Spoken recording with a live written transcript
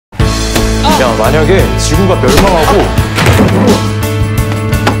야, 만약에 지구가 멸망하고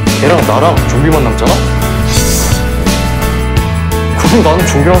걔랑 나랑 좀비만 남잖아? 그럼 나는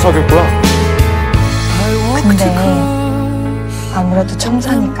좀비랑 사귈 거야. 근데 아무래도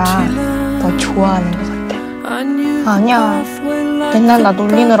청사니까 너 좋아하는 것 같아. 아니야. 맨날 나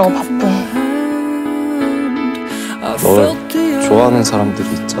놀리느라고 바쁘. 널 좋아하는 사람들이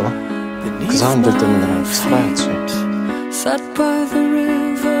있잖아? 그 사람들 때문에 난 살아야지.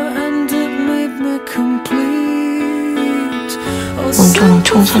 원조랑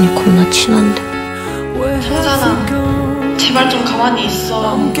청산이 겁나 친한데. 청산아, 제발 좀 가만히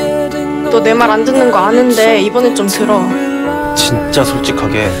있어. 너 내 말 안 듣는 거 아는데 이번엔 좀 들어. 진짜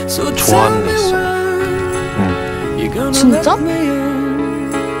솔직하게 좋아하는 애 있어. 응. 진짜?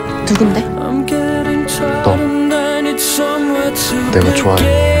 누군데? 너. 내가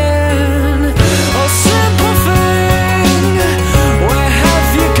좋아해.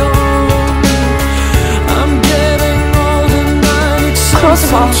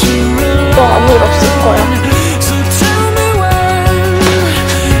 그러지 마. 너 아무 일 없을 거야.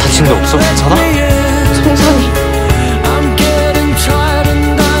 다친 데 없어? 괜찮아? 청산이.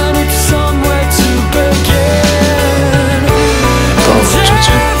 나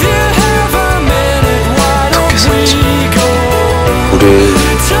어쩌지? 어떻게 살지? 우리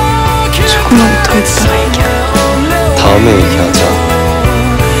조금만 더 있다가 얘기하자. 다음에 얘기하자.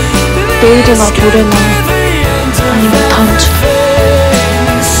 내일이나 모레나 아니면 다음 주.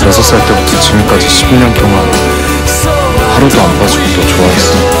 6살 때부터 지금까지 12년 동안 하루도 안 봐주고 너 좋아했어.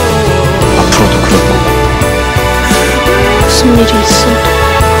 앞으로도 그럴 거고. 무슨 일이 있어도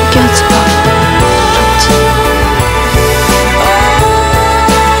포기하지 마. 알았지?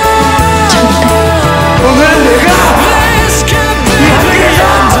 절대. 오늘은 내가 이 세계에서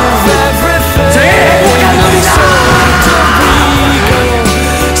제일 행복한 놈이다!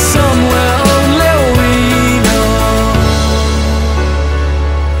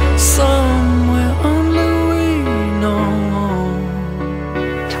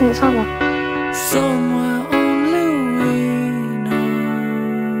 청산아.